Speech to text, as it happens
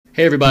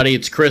Hey everybody,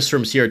 it's Chris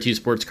from CRT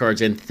Sports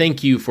Cards, and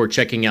thank you for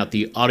checking out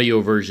the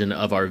audio version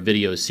of our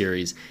video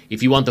series.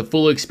 If you want the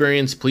full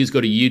experience, please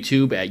go to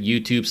YouTube at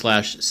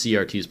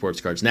YouTube/CRT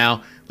Sports Cards.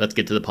 Now, let's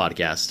get to the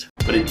podcast.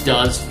 But it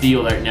does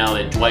feel right now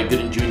that Dwight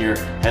Gooden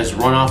Jr. has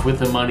run off with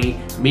the money,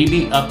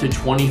 maybe up to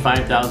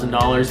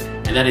 $25,000,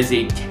 and that is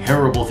a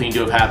terrible thing to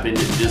have happened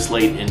this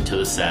late into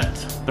the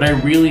set. But I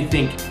really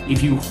think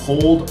if you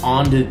hold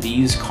on to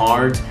these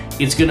cards,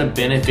 it's going to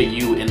benefit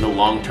you in the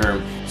long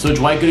term. So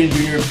Dwight Gooden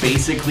Jr.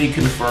 basically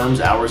confirms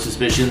our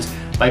suspicions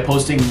by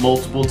posting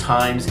multiple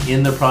times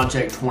in the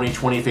Project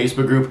 2020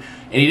 Facebook group.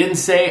 And he didn't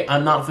say,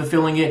 I'm not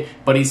fulfilling it,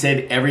 but he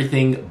said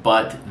everything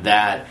but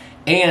that.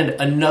 And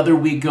another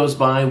week goes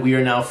by. We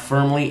are now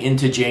firmly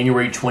into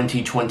January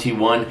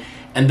 2021,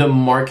 and the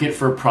market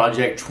for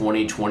Project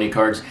 2020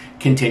 cards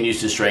continues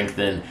to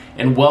strengthen.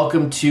 And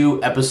welcome to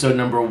episode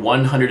number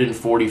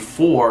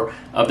 144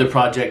 of the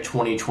Project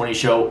 2020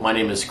 show. My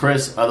name is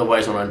Chris,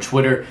 otherwise known on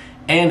Twitter,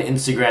 and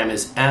Instagram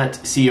is at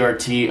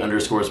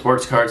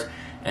CRT_sportscards.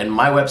 And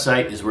my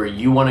website is where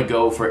you want to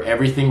go for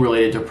everything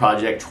related to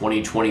Project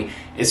 2020,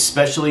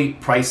 especially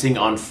pricing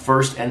on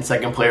first and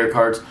second player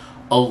cards,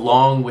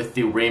 along with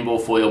the rainbow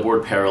foil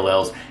board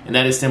parallels, and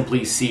that is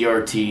simply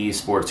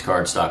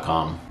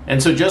CRTsportscards.com.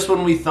 And so just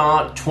when we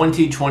thought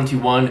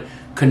 2021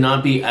 could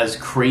not be as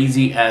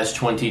crazy as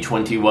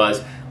 2020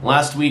 was,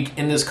 last week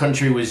in this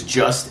country was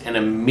just an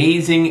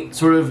amazing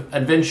sort of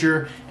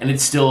adventure, and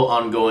it's still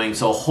ongoing.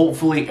 So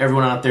hopefully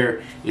everyone out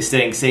there is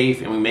staying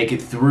safe and we make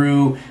it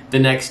through the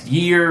next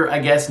year, I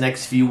guess,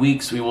 next few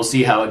weeks. We will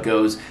see how it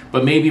goes.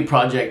 But maybe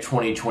Project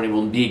 2020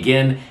 will be,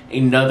 again,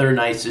 another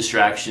nice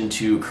distraction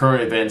to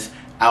current events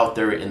out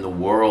there in the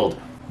world.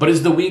 But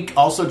as the week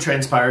also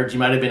transpired, you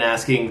might have been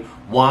asking,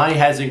 why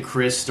hasn't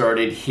Chris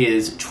started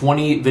his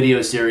 20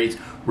 video series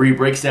where he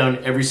breaks down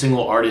every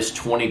single artist's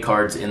 20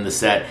 cards in the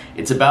set?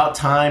 It's about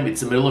time.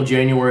 It's the middle of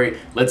January.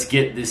 Let's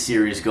get this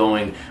series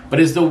going. But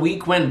as the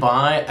week went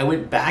by, I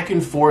went back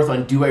and forth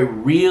on, do I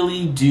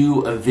really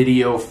do a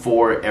video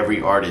for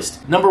every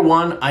artist? Number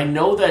one, I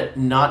know that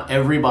not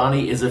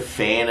everybody is a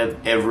fan of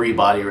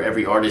everybody or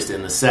every artist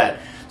in the set.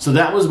 So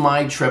that was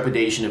my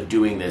trepidation of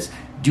doing this.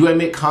 Do I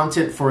make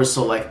content for a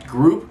select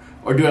group,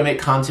 or do I make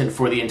content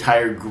for the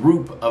entire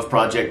group of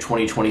Project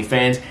 2020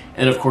 fans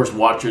and, of course,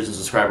 watchers and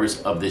subscribers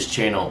of this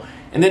channel?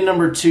 And then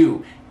number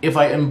two, if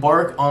I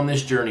embark on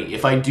this journey,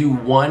 if I do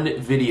one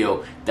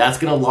video, that's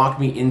going to lock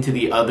me into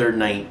the other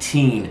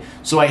 19.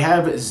 So I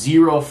have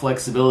zero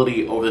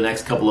flexibility over the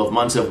next couple of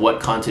months of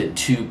what content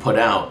to put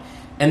out.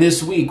 And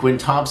this week, when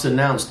Topps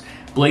announced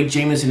Blake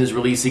Jamieson is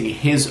releasing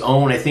his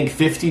own, I think,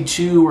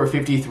 52 or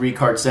 53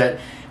 card set,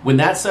 when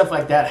that stuff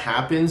like that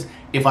happens,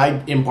 if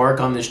I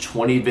embark on this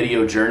 20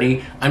 video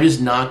journey, I'm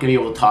just not going to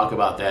be able to talk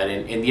about that.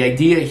 And the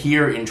idea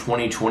here in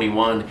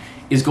 2021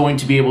 is going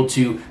to be able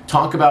to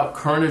talk about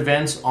current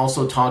events,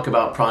 also talk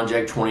about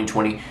Project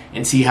 2020,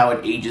 and see how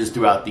it ages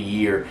throughout the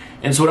year.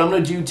 And so what I'm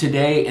going to do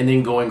today and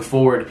then going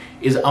forward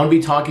is I'm going to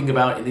be talking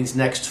about, in these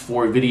next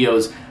 4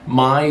 videos,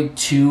 my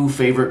 2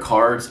 favorite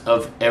cards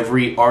of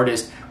every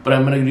artist, but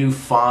I'm going to do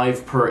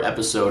 5 per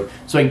episode.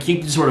 So I can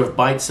keep this sort of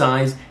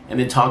bite-sized and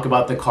then talk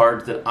about the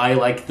cards that I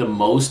like the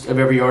most of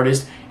every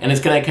artist. And it's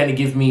going to kind of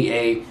give me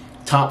a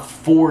top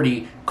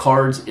 40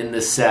 cards in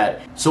the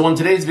set. So on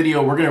today's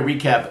video, we're going to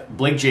recap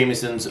Blake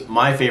Jamieson's,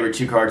 my favorite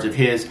 2 cards of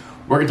his.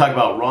 We're going to talk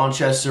about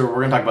Rochester, we're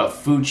going to talk about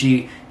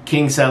Fucci,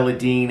 King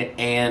Saladin,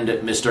 and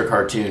Mr.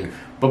 Cartoon.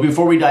 But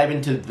before we dive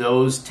into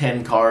those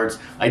 10 cards,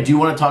 I do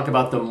want to talk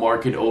about the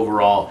market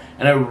overall.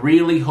 And I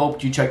really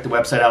hope you check the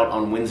website out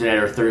on Wednesday night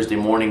or Thursday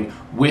morning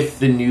with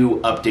the new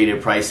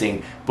updated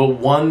pricing. But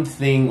one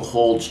thing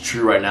holds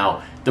true right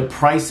now. The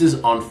prices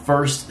on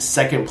first,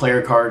 second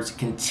player cards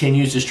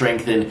continues to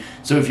strengthen.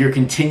 So if you're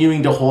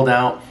continuing to hold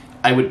out,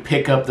 I would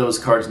pick up those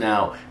cards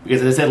now,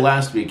 because as I said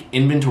last week,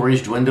 inventory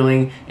is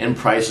dwindling and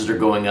prices are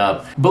going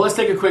up. But let's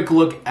take a quick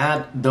look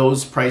at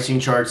those pricing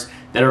charts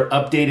that are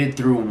updated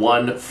through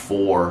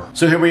 1/4.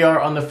 So here we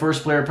are on the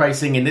first player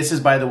pricing, and this is,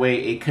 by the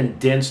way, a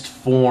condensed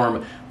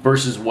form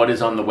versus what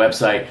is on the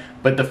website.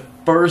 But the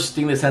first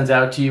thing that sends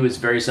out to you is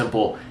very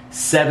simple.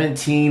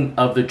 17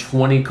 of the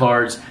 20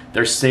 cards,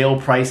 their sale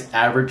price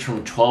average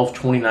from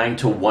 $12.29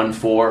 to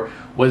 $1.4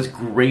 was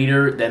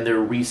greater than their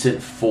recent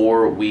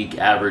 4-week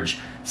average.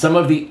 Some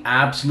of the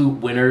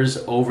absolute winners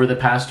over the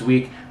past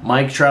week: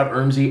 Mike Trout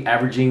Ermsey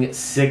averaging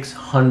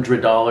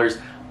 $600,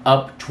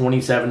 up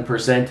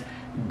 27%.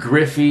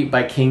 Griffey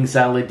by King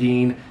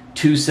Saladin,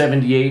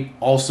 $278,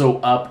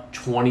 also up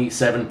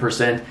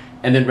 27%.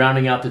 And then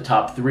rounding out the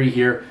top 3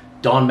 here,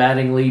 Don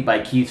Mattingly by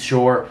Keith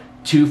Shore,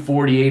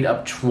 $248,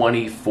 up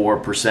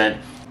 24%.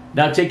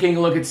 Now taking a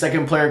look at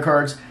second player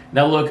cards,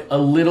 now look a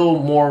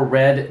little more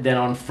red than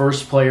on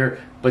first player,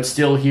 but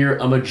still here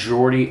a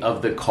majority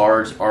of the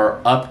cards are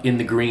up in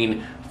the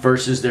green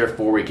versus their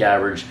 4-week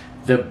average.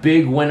 The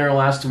big winner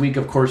last week,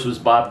 of course, was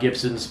Bob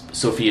Gibson's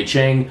Sophia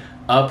Chang,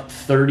 up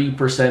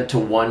 30% to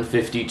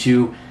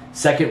 $152.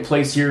 Second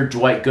place here,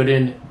 Dwight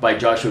Gooden by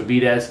Joshua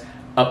Vides,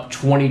 up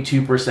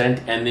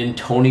 22%. And then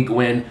Tony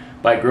Gwynn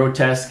by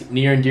Grotesque,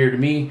 near and dear to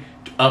me,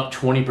 up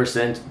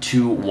 20%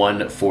 to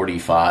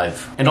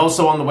 145. And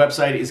also on the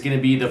website is going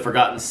to be the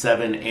Forgotten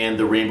 7 and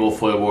the Rainbow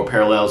Foil Board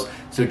Parallels.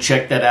 So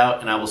check that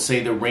out. And I will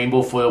say the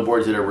Rainbow Foil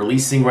boards that are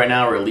releasing right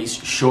now, or at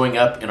least showing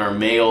up in our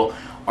mail,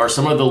 are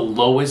some of the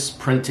lowest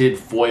printed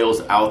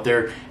foils out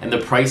there, and the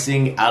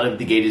pricing out of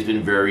the gate has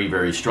been very,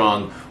 very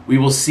strong. We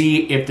will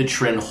see if the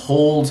trend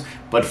holds,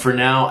 but for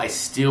now, I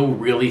still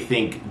really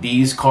think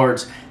these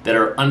cards that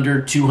are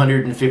under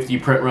 250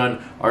 print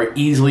run are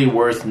easily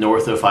worth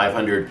north of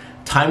 500.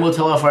 Time will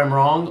tell if I'm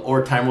wrong,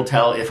 or time will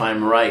tell if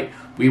I'm right.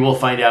 We will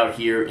find out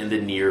here in the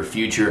near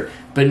future.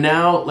 But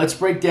now let's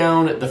break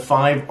down the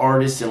 5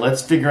 artists and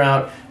let's figure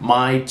out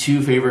my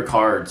 2 favorite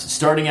cards.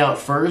 Starting out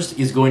first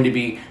is going to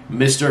be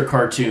Mr.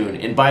 Cartoon.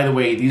 And by the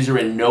way, these are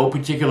in no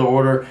particular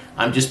order.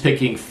 I'm just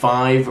picking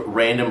 5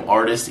 random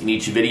artists in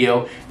each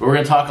video. But we're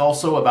going to talk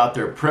also about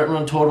their print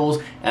run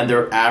totals and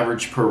their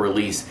average per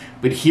release.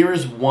 But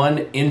here's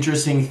one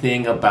interesting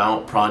thing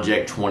about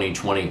Project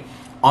 2020.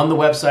 On the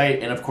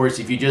website, and of course,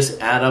 if you just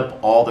add up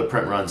all the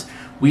print runs,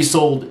 we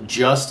sold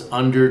just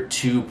under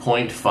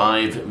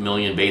 2.5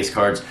 million base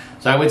cards.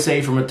 So I would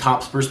say from a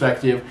Topps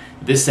perspective,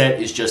 this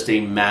set is just a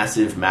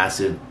massive,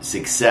 massive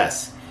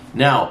success.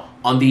 Now,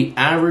 on the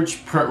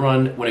average print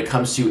run, when it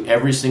comes to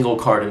every single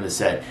card in the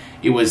set,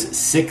 it was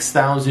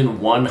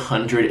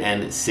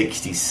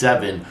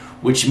 6,167,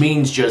 which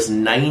means just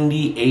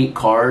 98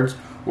 cards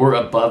were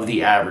above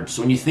the average.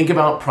 So when you think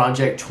about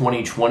Project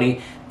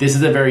 2020, this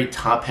is a very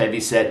top-heavy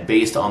set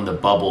based on the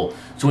bubble.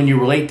 So when you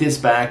relate this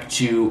back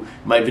to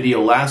my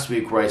video last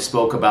week where I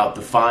spoke about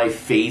the 5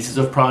 phases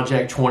of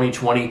Project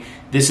 2020,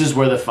 this is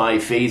where the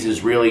 5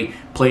 phases really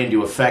play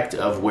into effect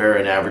of where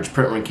an average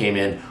print run came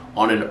in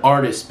on an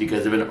artist,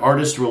 because if an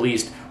artist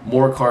released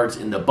more cards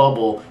in the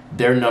bubble,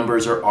 their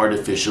numbers are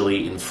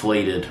artificially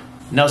inflated.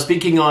 Now,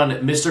 speaking on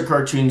Mr.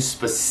 Cartoon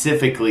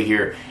specifically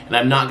here, and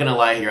I'm not going to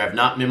lie here, I've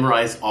not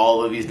memorized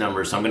all of these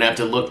numbers, so I'm going to have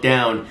to look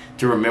down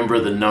to remember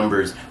the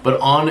numbers. But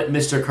on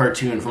Mr.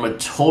 Cartoon, from a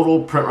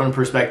total print run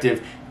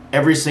perspective,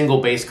 every single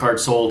base card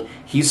sold,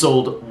 he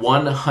sold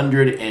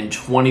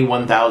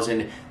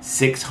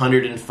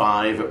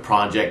 121,605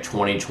 Project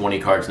 2020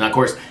 cards. Now, of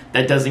course,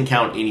 that doesn't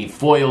count any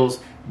foils,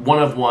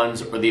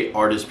 one-of-ones, or the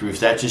artist proofs.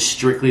 That's just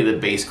strictly the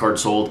base card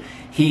sold.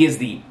 He is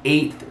the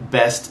 8th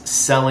best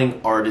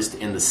selling artist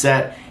in the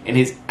set, and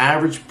his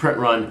average print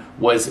run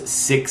was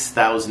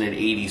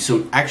 6,080.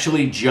 So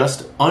actually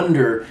just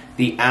under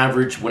the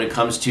average when it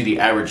comes to the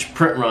average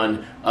print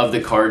run of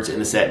the cards in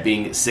the set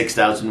being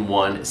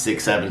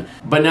 6,167.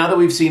 But now that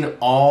we've seen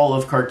all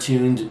of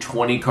Cartoon's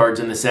 20 cards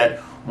in the set,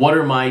 what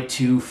are my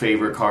 2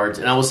 favorite cards?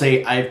 And I will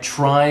say I've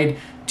tried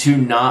to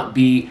not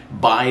be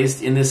biased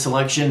in this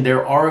selection.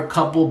 There are a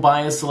couple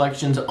biased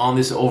selections on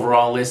this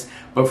overall list,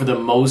 but for the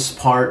most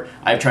part,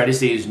 I've tried to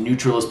stay as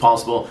neutral as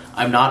possible.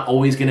 I'm not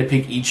always going to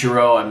pick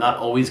Ichiro. I'm not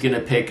always going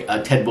to pick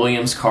a Ted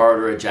Williams card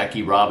or a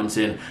Jackie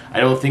Robinson.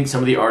 I don't think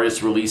some of the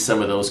artists released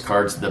some of those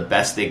cards the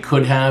best they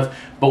could have,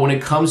 but when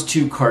it comes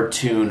to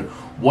Cartoon,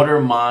 what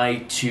are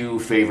my 2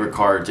 favorite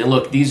cards? And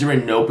look, these are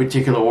in no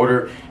particular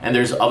order, and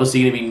there's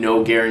obviously going to be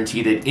no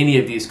guarantee that any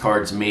of these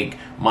cards make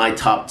my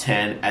top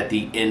 10 at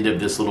the end of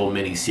this little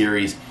mini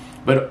series.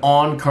 But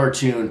on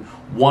Cartoon,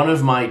 one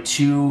of my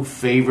 2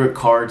 favorite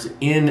cards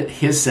in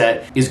his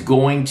set is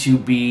going to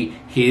be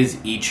his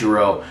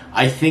Ichiro.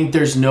 I think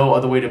there's no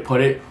other way to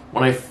put it.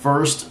 When I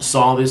first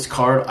saw this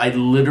card, I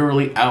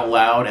literally out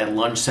loud at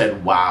lunch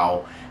said,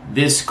 wow.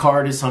 This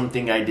card is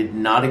something I did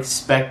not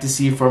expect to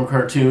see from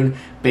Cartoon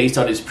based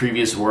on his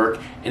previous work,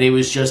 and it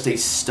was just a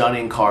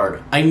stunning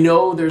card. I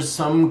know there's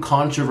some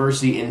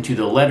controversy into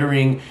the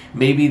lettering,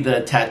 maybe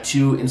the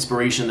tattoo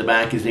inspiration in the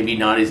back is maybe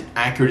not as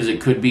accurate as it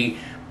could be,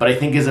 but I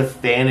think as a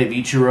fan of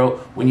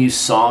Ichiro, when you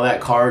saw that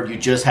card, you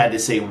just had to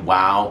say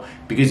wow,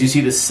 because you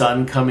see the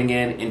sun coming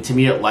in, and to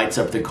me it lights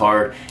up the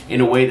card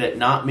in a way that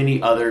not many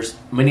other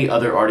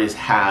artists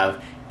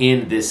have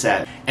in this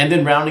set. And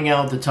then rounding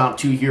out the top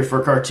 2 here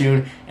for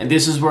Cartoon, and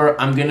this is where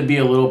I'm going to be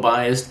a little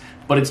biased,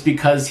 but it's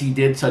because he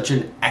did such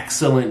an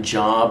excellent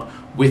job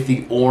with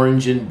the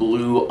orange and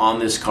blue on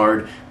this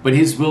card. But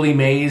his Willie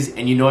Mays,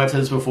 and you know I've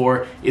said this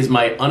before, is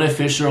my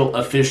unofficial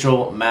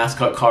official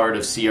mascot card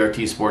of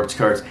CRT Sports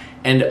Cards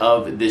and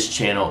of this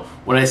channel.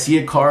 When I see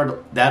a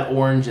card that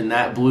orange and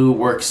that blue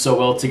work so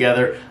well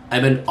together,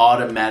 I'm an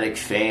automatic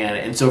fan.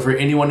 And so for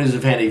anyone who's a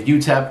fan of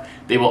UTEP,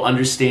 they will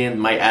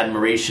understand my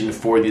admiration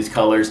for these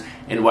colors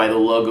and why the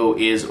logo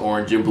is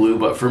orange and blue.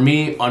 But for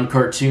me, on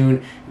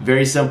Cartoon,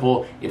 very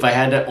simple. If I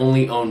had to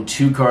only own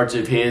 2 cards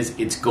of his,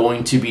 it's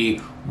going to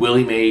be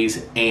Willie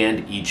Mays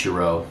and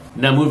Ichiro.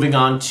 Now moving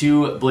on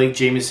to Blake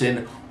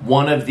Jamieson,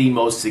 one of the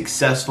most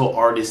successful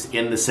artists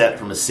in the set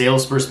from a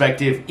sales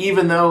perspective,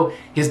 even though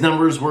his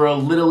numbers were a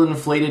little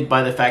inflated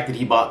by the fact that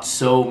he bought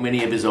so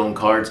many of his own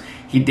cards.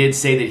 He did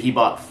say that he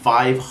bought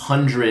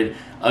 500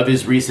 of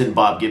his recent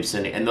Bob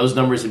Gibson, and those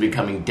numbers have been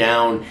coming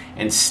down,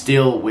 and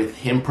still with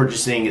him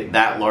purchasing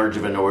that large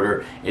of an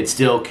order, it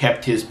still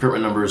kept his print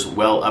run numbers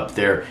well up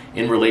there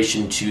in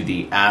relation to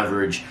the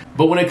average.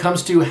 But when it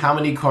comes to how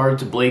many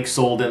cards Blake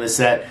sold in the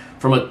set,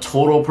 from a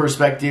total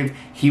perspective,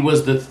 he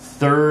was the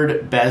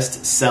third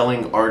best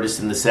selling artist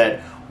in the set.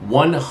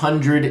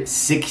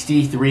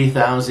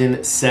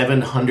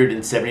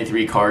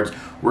 163,773 cards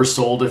were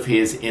sold of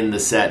his in the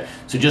set.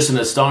 So just an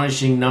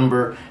astonishing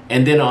number.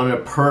 And then on a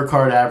per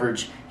card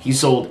average, he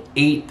sold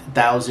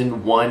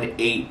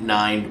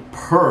 8,189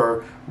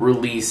 per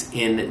release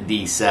in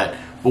the set.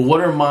 But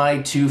what are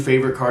my two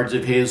favorite cards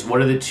of his?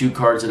 What are the two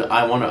cards that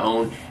I want to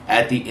own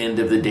at the end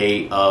of the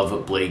day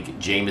of Blake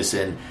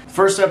Jamieson?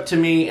 First up to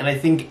me, and I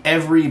think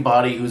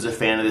everybody who's a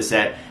fan of the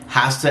set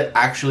has to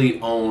actually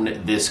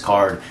own this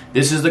card.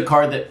 This is the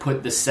card that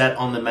put the set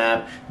on the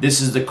map.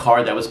 This is the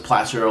card that was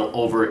plastered all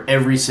over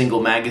every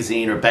single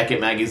magazine or Beckett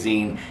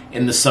magazine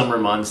in the summer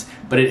months,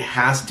 but it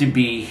has to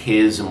be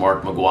his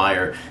Mark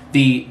McGwire.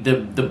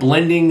 The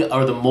blending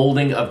or the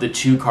molding of the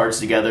two cards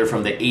together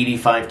from the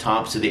 85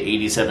 tops to the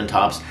 87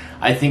 tops,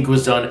 I think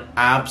was done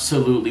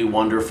absolutely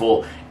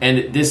wonderful,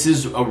 and this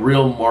is a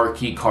real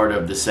marquee card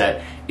of the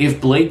set.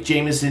 If Blake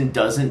Jamieson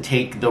doesn't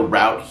take the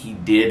route he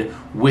did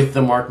with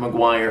the Mark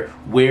McGwire,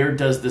 where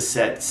does the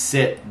set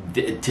sit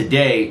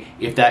today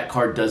if that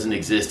card doesn't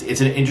exist?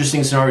 It's an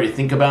interesting scenario to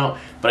think about,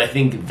 but I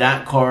think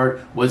that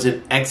card was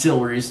an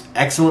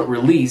excellent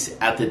release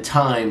at the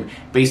time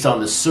based on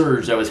the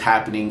surge that was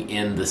happening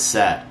in the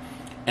set.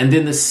 And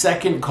then the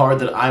second card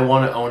that I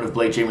want to own of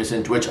Blake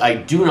Jamieson, which I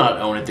do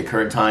not own at the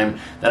current time,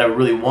 that I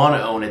really want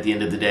to own at the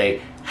end of the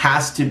day,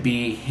 has to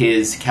be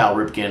his Cal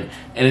Ripken.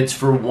 And it's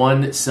for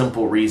one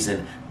simple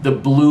reason. The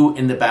blue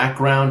in the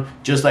background,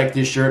 just like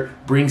this shirt,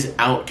 brings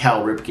out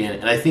Cal Ripken.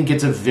 And I think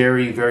it's a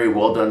very, very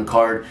well done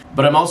card.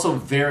 But I'm also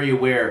very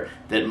aware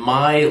that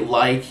my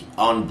like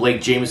on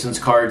Blake Jamieson's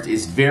cards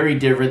is very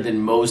different than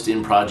most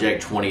in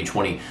Project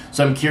 2020.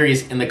 So I'm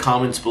curious in the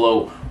comments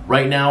below,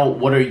 right now,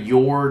 what are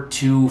your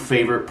two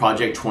favorite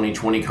Project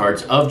 2020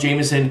 cards of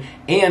Jamieson?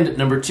 And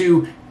number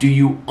two, do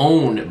you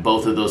own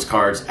both of those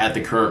cards at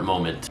the current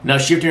moment? Now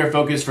shifting our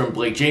focus from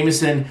Blake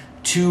Jamieson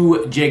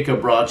to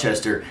Jacob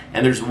Rochester,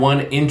 and there's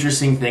one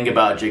interesting thing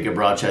about Jacob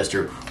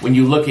Rochester. When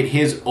you look at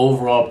his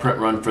overall print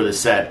run for the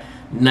set,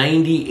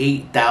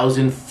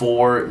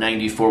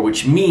 98,494,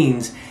 which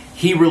means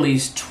he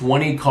released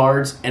 20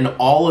 cards, and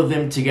all of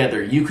them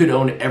together, you could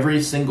own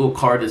every single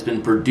card that's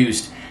been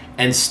produced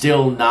and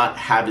still not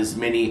have as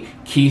many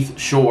Keith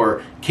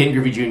Shore, Ken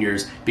Griffey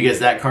Jr.'s, because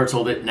that card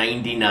sold at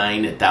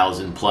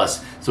 99,000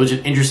 plus. So it's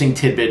an interesting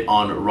tidbit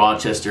on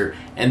Rochester.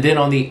 And then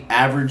on the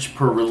average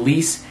per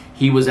release,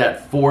 he was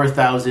at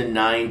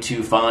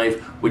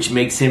 4,925, which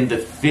makes him the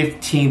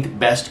 15th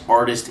best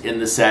artist in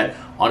the set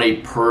on a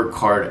per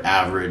card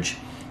average.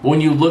 When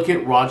you look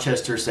at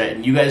Rochester set,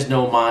 and you guys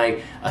know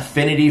my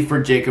affinity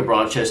for Jacob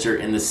Rochester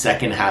in the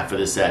second half of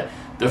the set,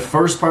 the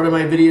first part of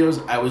my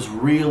videos, I was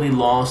really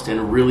lost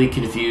and really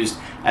confused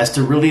as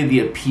to really the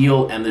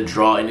appeal and the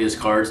draw in his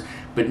cards,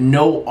 but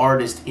no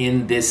artist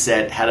in this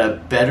set had a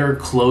better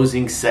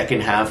closing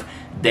second half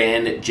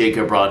than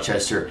Jacob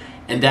Rochester.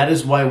 And that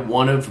is why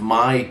one of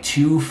my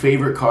two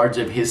favorite cards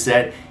of his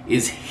set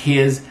is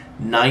his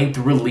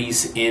 9th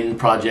release in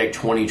Project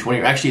 2020,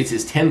 or actually it's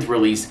his 10th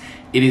release.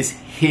 It is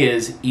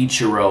his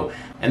Ichiro.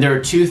 And there are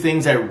two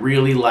things I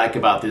really like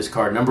about this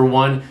card. Number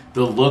one,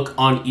 the look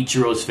on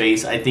Ichiro's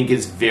face I think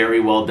is very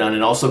well done.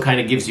 It also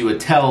kind of gives you a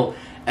tell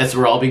as to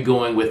where I'll be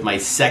going with my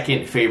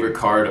second favorite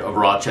card of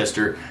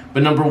Rochester.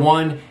 But number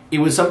one, it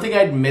was something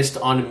I'd missed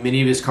on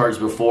many of his cards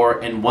before,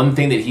 and one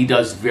thing that he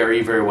does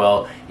very, very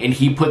well, and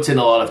he puts in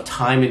a lot of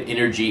time and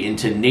energy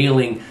into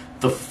nailing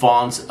the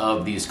fonts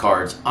of these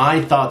cards.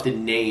 I thought the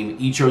name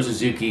Ichiro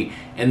Suzuki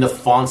and the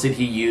fonts that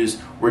he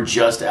used were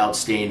just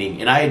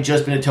outstanding. And I had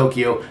just been to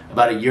Tokyo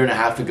about a year and a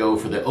half ago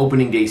for the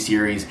opening day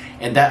series,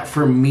 and that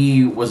for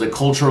me was a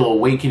cultural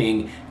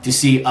awakening to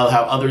see how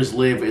others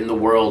live in the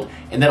world.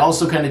 And that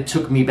also kind of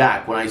took me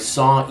back when I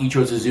saw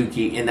Ichiro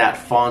Suzuki in that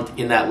font,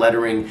 in that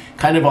lettering,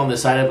 kind of on the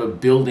side of a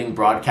building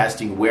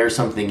broadcasting where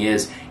something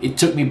is. It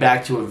took me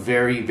back to a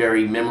very,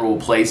 very memorable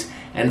place.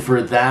 And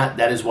for that,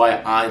 that is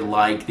why I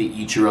like the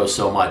Ichiro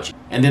so much.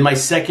 And then my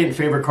second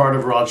favorite card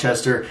of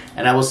Rochester,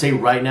 and I will say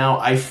right now,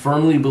 I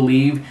firmly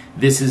believe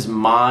this is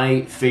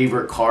my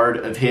favorite card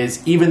of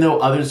his, even though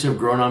others have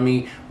grown on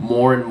me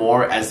more and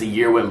more as the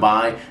year went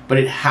by, but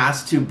it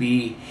has to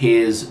be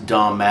his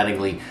Don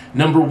Mattingly.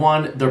 Number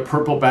one, the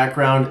purple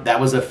background,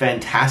 that was a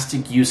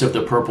fantastic use of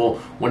the purple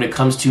when it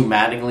comes to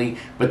Mattingly,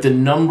 but the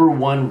number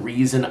one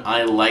reason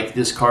I like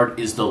this card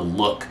is the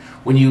look.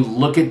 When you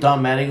look at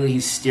Don Mattingly,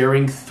 he's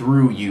staring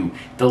through you.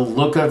 The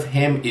look of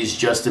him is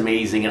just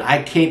amazing, and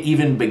I can't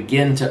even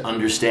begin to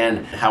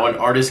understand how an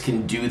artist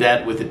can do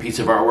that with a piece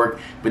of artwork,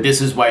 but this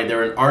is why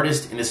they're an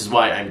artist, and this is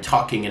why I'm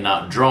talking and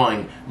not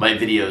drawing my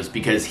videos,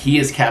 because he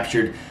has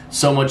captured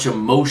so much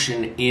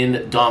emotion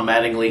in Don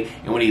Mattingly,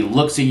 and when he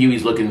looks at you,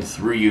 he's looking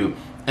through you.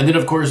 And then,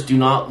 of course, do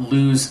not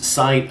lose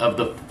sight of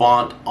the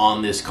font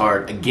on this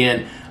card.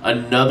 Again,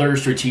 another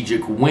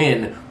strategic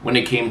win when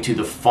it came to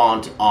the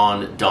font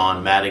on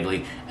Don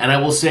Mattingly. And I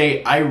will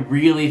say, I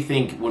really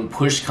think when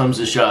push comes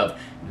to shove,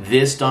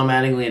 this Don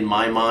Mattingly, in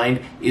my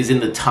mind, is in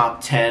the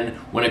top 10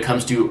 when it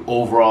comes to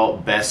overall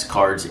best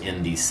cards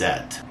in the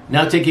set.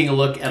 Now taking a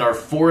look at our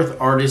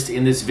fourth artist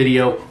in this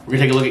video, we're gonna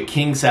take a look at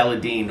King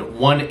Saladin.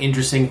 One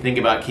interesting thing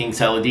about King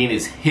Saladin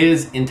is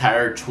his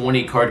entire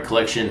 20 card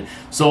collection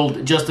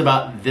sold just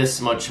about this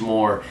much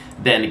more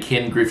than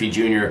Ken Griffey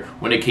Jr.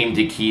 when it came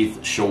to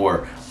Keith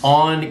Shore.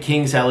 On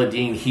King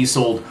Saladin, he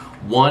sold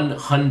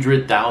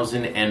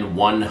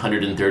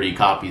 100,130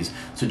 copies.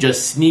 So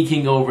just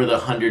sneaking over the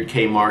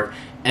 100K mark,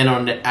 and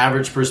on an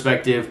average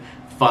perspective,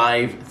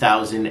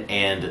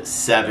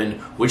 5,007,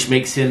 which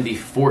makes him the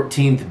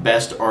 14th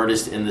best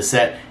artist in the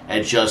set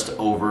at just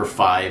over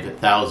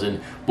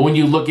 5,000. But when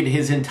you look at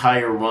his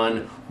entire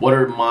run, what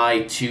are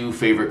my two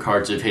favorite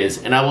cards of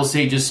his? And I will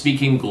say, just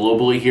speaking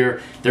globally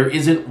here, there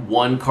isn't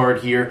one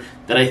card here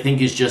that I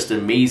think is just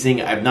amazing.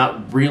 I've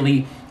not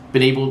really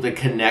been able to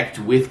connect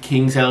with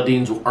King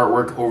Saladin's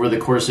artwork over the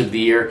course of the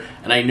year,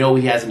 and I know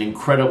he has an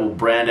incredible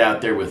brand out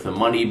there with the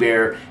Money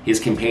Bear, his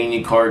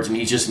companion cards, and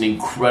he's just an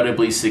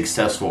incredibly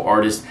successful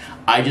artist.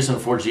 I just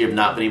unfortunately have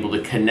not been able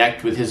to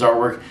connect with his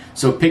artwork,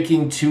 so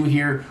picking two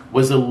here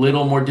was a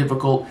little more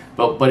difficult,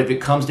 but if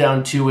it comes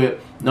down to it,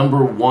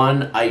 number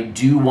one, I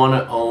do want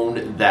to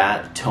own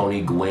that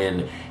Tony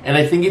Gwynn. And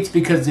I think it's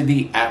because of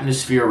the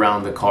atmosphere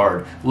around the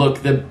card. Look,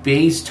 the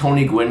base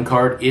Tony Gwynn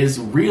card is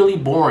really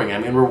boring. I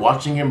mean, we're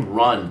watching him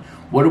run.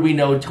 What do we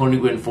know Tony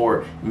Gwynn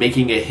for?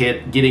 Making a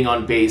hit, getting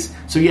on base.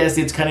 So yes,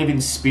 it's kind of in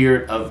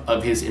spirit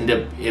of his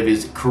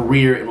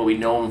career and what we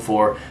know him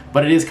for,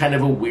 but it is kind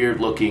of a weird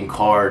looking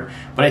card.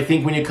 But I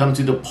think when it comes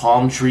to the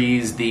palm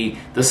trees, the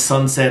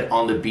sunset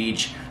on the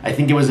beach, I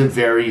think it was a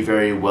very,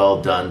 very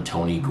well done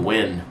Tony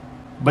Gwynn.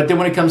 But then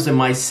when it comes to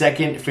my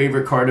second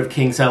favorite card of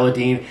King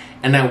Saladin,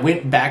 and I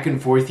went back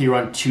and forth here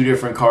on two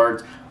different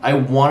cards, I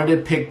wanted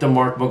to pick the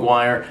Mark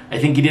McGwire. I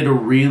think he did a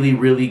really,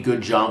 really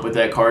good job with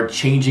that card,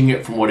 changing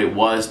it from what it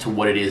was to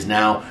what it is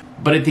now.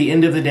 But at the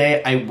end of the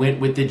day, I went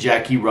with the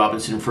Jackie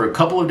Robinson for a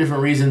couple of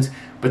different reasons,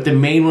 but the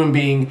main one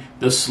being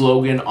the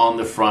slogan on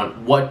the front.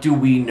 What do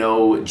we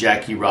know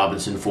Jackie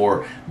Robinson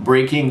for?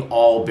 Breaking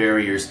all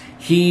barriers.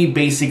 He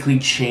basically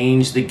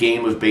changed the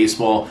game of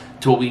baseball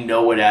to what we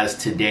know it as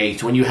today.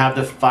 So when you have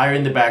the fire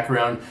in the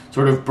background,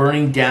 sort of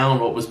burning down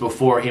what was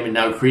before him and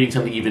now creating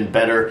something even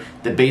better,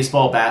 the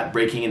baseball bat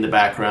breaking in the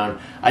background,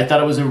 I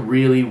thought it was a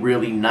really,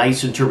 really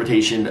nice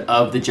interpretation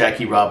of the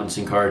Jackie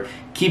Robinson card,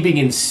 keeping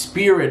in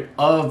spirit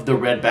of the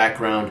red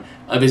background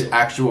of his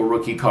actual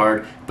rookie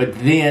card. But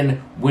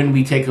then when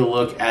we take a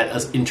look at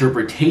an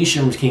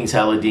interpretation of King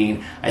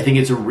Saladin, I think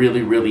it's a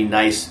really, really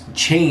nice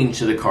change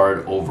to the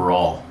card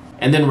overall.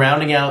 And then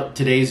rounding out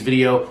today's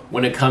video,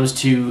 when it comes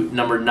to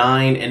number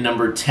 9 and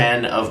number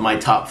 10 of my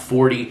top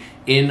 40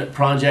 in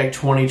Project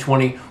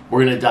 2020,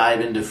 we're going to dive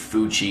into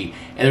Fucci.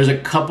 And there's a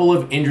couple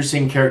of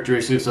interesting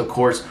characteristics, of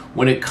course,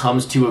 when it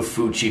comes to a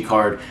Fucci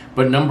card.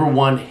 But number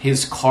one,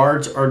 his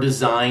cards are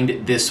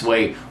designed this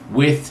way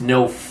with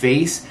no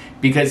face,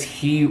 because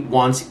he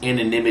wants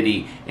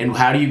anonymity. And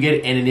how do you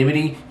get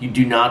anonymity? You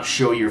do not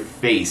show your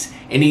face.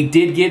 And he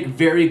did get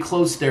very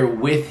close there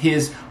with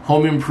his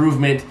Home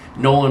Improvement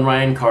Nolan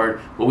Ryan card,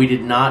 but we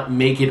did not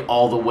make it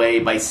all the way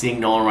by seeing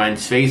Nolan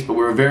Ryan's face, but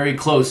we were very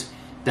close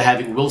to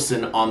having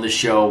Wilson on the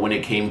show when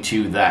it came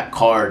to that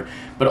card.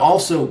 But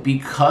also,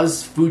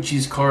 because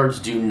Fucci's cards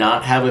do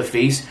not have a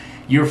face,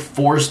 you're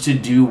forced to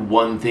do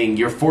one thing.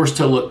 You're forced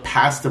to look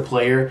past the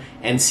player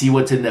and see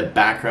what's in the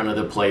background of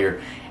the player.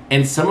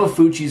 And some of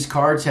Fucci's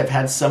cards have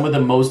had some of the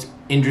most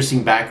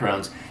interesting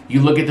backgrounds.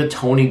 You look at the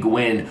Tony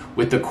Gwynn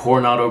with the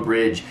Coronado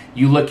Bridge.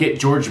 You look at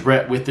George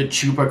Brett with the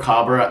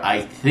Chupacabra,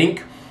 I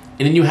think.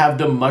 And then you have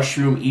the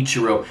Mushroom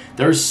Ichiro.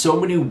 There's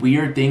so many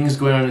weird things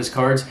going on in his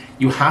cards.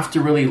 You have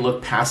to really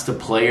look past the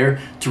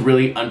player to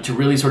really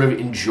sort of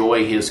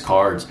enjoy his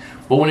cards.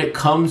 But when it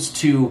comes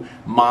to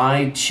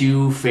my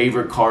two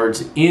favorite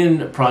cards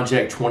in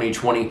Project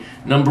 2020,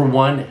 number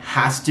one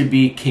has to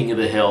be King of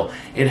the Hill.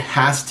 It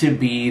has to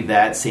be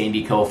that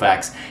Sandy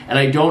Koufax. And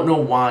I don't know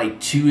why,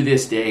 to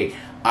this day,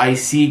 I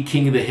see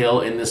King of the Hill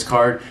in this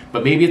card,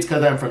 but maybe it's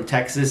because I'm from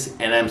Texas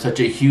and I'm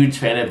such a huge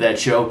fan of that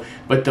show.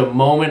 But the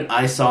moment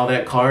I saw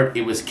that card,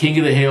 it was King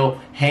of the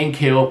Hill, Hank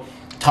Hill,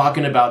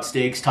 talking about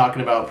steaks,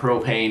 talking about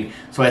propane.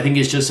 So I think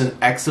it's just an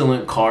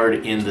excellent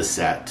card in the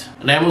set.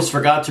 And I almost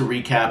forgot to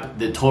recap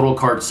the total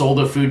cards sold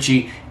of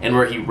Fucci and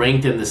where he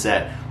ranked in the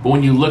set. But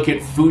when you look at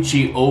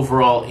Fucci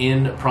overall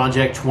in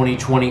Project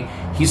 2020,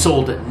 he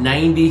sold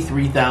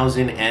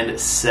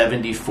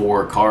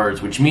 93,074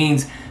 cards, which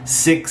means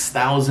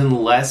 6,000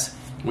 less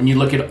when you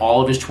look at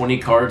all of his 20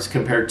 cards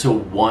compared to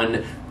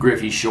one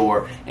Griffey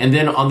Shore. And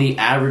then on the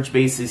average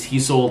basis, he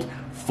sold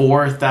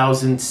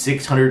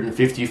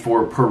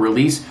 4,654 per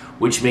release,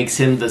 which makes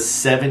him the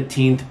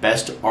 17th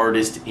best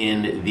artist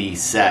in the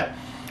set.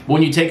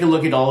 When you take a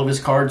look at all of his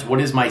cards, what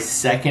is my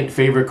second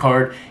favorite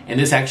card? And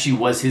this actually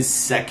was his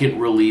second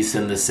release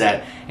in the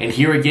set. And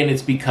here again,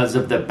 it's because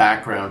of the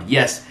background.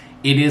 Yes,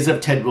 it is of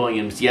Ted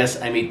Williams. Yes,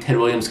 I'm a Ted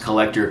Williams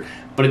collector,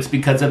 but it's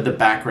because of the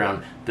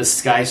background, the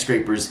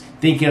skyscrapers,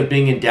 thinking of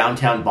being in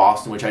downtown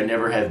Boston, which I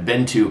never have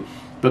been to.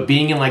 but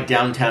being in like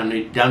downtown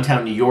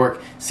New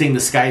York, seeing the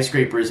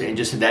skyscrapers and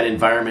just that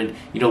environment,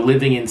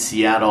 living in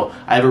Seattle,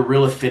 I have a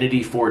real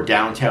affinity for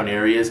downtown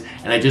areas,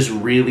 and I just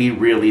really,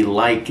 really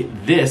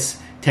like this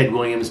Ted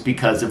Williams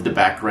because of the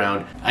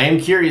background. I am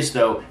curious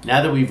though,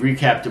 now that we've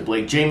recapped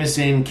Blake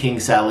Jameson, King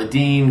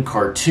Saladin,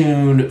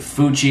 Cartoon,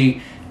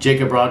 Fucci,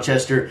 Jacob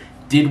Rochester,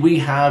 did we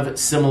have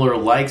similar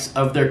likes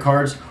of their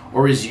cards?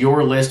 Or is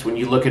your list, when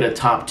you look at a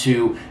top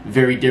 2,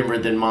 very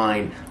different than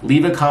mine?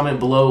 Leave a comment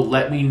below.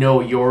 Let me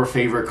know your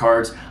favorite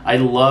cards.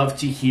 I'd love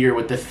to hear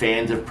what the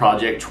fans of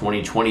Project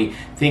 2020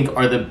 think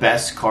are the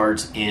best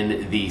cards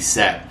in the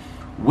set.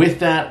 With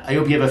that, I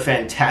hope you have a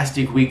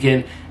fantastic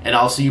weekend, and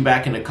I'll see you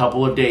back in a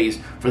couple of days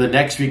for the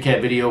next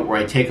recap video where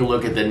I take a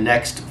look at the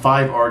next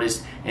 5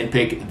 artists and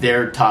pick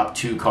their top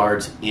 2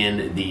 cards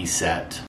in the set.